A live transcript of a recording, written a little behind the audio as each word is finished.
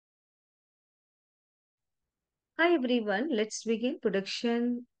Hi everyone, let's begin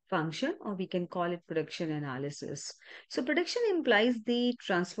production function, or we can call it production analysis. So production implies the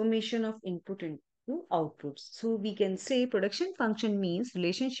transformation of input into outputs. So we can say production function means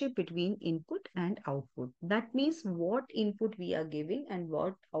relationship between input and output. That means what input we are giving and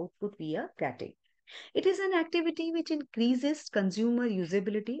what output we are getting. It is an activity which increases consumer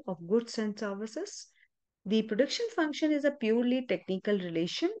usability of goods and services. The production function is a purely technical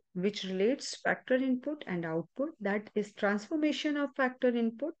relation which relates factor input and output, that is transformation of factor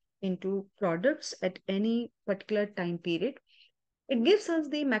input into products at any particular time period. It gives us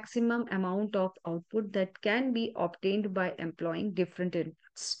the maximum amount of output that can be obtained by employing different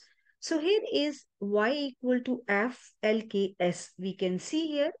inputs. So here is y equal to f LKS. We can see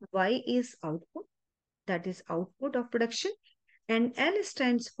here y is output, that is output of production, and L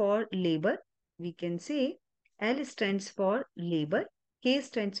stands for labor. We can say L stands for labor, K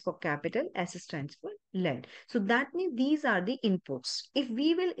stands for capital, S stands for lead. So that means these are the inputs. If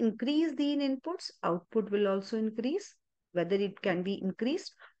we will increase the inputs, output will also increase, whether it can be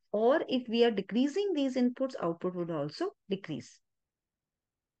increased, or if we are decreasing these inputs, output would also decrease.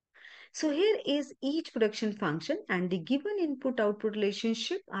 So here is each production function, and the given input-output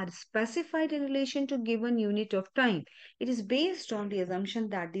relationship are specified in relation to given unit of time. It is based on the assumption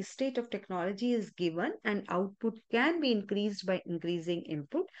that the state of technology is given and output can be increased by increasing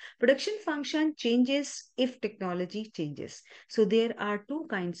input. Production function changes if technology changes. So there are two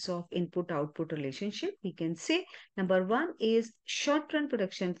kinds of input-output relationship. We can say number one is short-run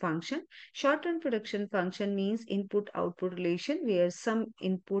production function. Short-run production function means input-output relation where some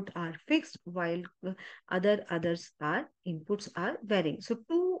input are fixed while others are inputs are varying. So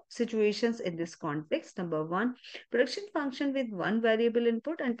two situations in this context. Number one, production function with one variable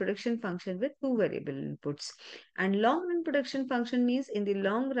input and production function with two variable inputs. And long-run production function means in the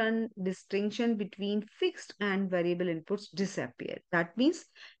long run, distinction between fixed and variable inputs disappear. That means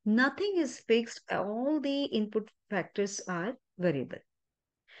nothing is fixed, all the input factors are variable.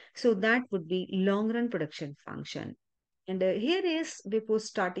 So that would be long run production function. And here is, before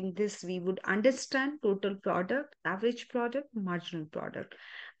starting this, we would understand total product, average product, marginal product.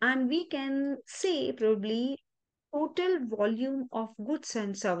 And we can say probably total volume of goods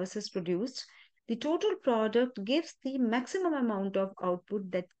and services produced. The total product gives the maximum amount of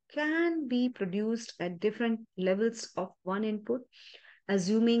output that can be produced at different levels of one input,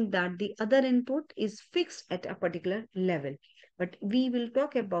 assuming that the other input is fixed at a particular level. But we will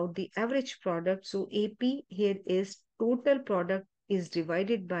talk about the average product. So AP here is total product is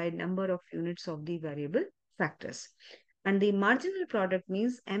divided by number of units of the variable factors. And the marginal product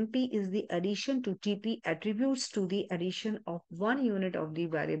means MP is the addition to TP attributes to the addition of one unit of the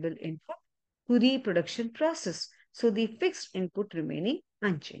variable input to the production process. So the fixed input remaining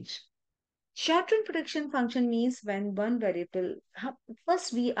unchanged. Short-term production function means when one variable,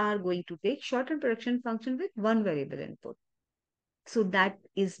 first we are going to take short-term production function with one variable input. So that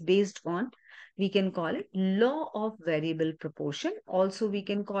is based on, we can call it law of variable proportion. Also, we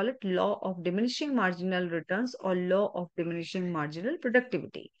can call it law of diminishing marginal returns or law of diminishing marginal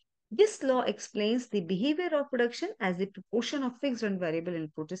productivity. This law explains the behavior of production as the proportion of fixed and variable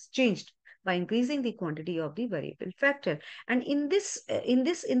input is changed by increasing the quantity of the variable factor. And in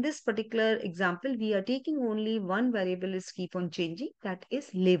this particular example, we are taking only one variable is keep on changing, that is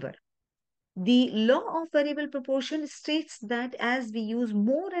labor. The law of variable proportion states that as we use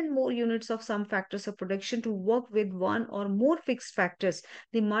more and more units of some factors of production to work with one or more fixed factors,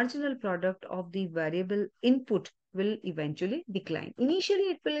 the marginal product of the variable input will eventually decline. Initially,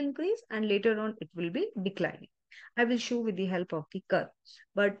 it will increase and later on, it will be declining. I will show with the help of the curve.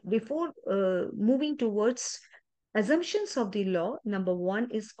 But before moving towards assumptions of the law, number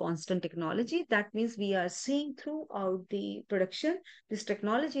one is constant technology. That means we are seeing throughout the production, this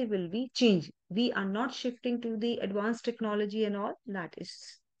technology will be changed. We are not shifting to the advanced technology and all, that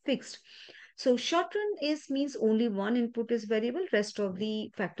is fixed. So short run is means only one input is variable, rest of the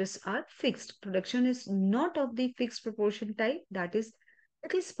factors are fixed. Production is not of the fixed proportion type, that is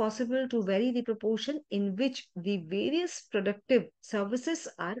it is possible to vary the proportion in which the various productive services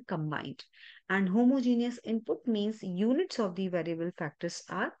are combined. And homogeneous input means units of the variable factors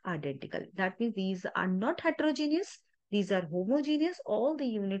are identical. That means these are not heterogeneous, these are homogeneous. All the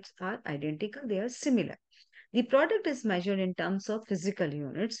units are identical, they are similar. The product is measured in terms of physical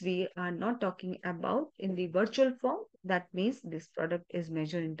units. We are not talking about in the virtual form. That means this product is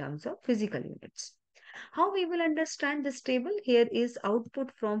measured in terms of physical units. How we will understand this table? Here is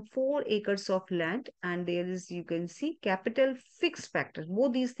output from 4 acres of land, and there is, you can see, capital fixed factor.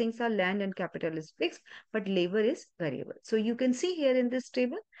 Both these things are land and capital is fixed, but labor is variable. So you can see here in this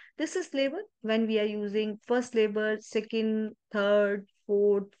table, This is labor when we are using first labor, second, third,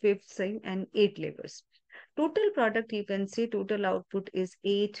 fourth, fifth, second, and eight labors. Total product, you can say total output is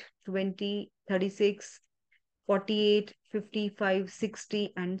 8, 20, 36, 48, 55,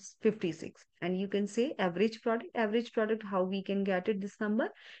 60, and 56. And you can say average product, how we can get it this number?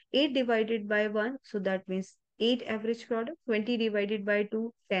 8 divided by 1, so that means 8 average product, 20 divided by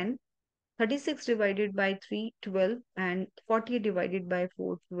 2, 10, 36 divided by 3, 12, and 40 divided by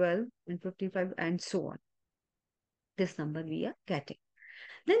 4, 12, and 55, and so on. This number we are getting.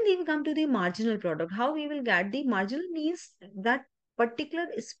 Then we will come to the marginal product. How we will get the marginal means that particular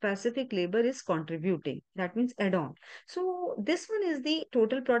specific labor is contributing. That means add on. So this one is the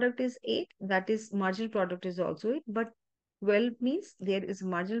total product is 8. That is marginal product is also 8. But 12 means there is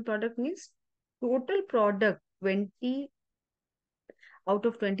marginal product means total product 20 out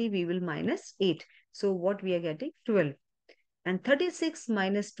of 20 we will minus 8. So what we are getting? 12. And 36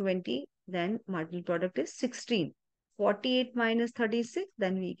 minus 20, then marginal product is 16. 48 minus 36,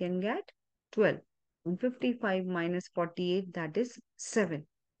 then we can get 12. And 55 minus 48, that is 7.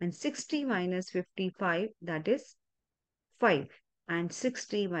 And 60 minus 55, that is 5. And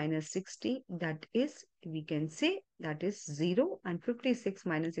 60 minus 60, that is, we can say, that is 0. And 56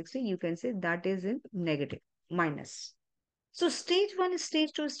 minus 60, you can say that is in negative, minus. So stage 1,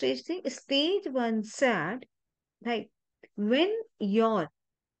 stage 2, stage 3. Stage 1 said, right, when your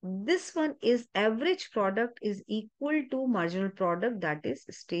this one is average product is equal to marginal product, that is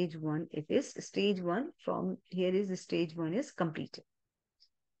stage 1. It is stage 1 from here is stage 1 is completed.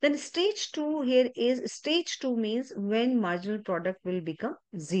 Then stage 2 here is stage 2 means when marginal product will become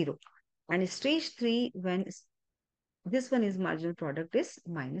 0. And stage 3 when this one is marginal product is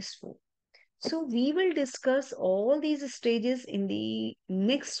minus 4. So we will discuss all these stages in the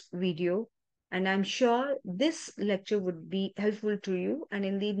next video, and I'm sure this lecture would be helpful to you. And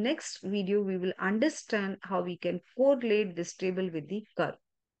in the next video, we will understand how we can correlate this table with the curve.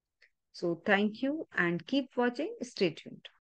 So thank you and keep watching. Stay tuned.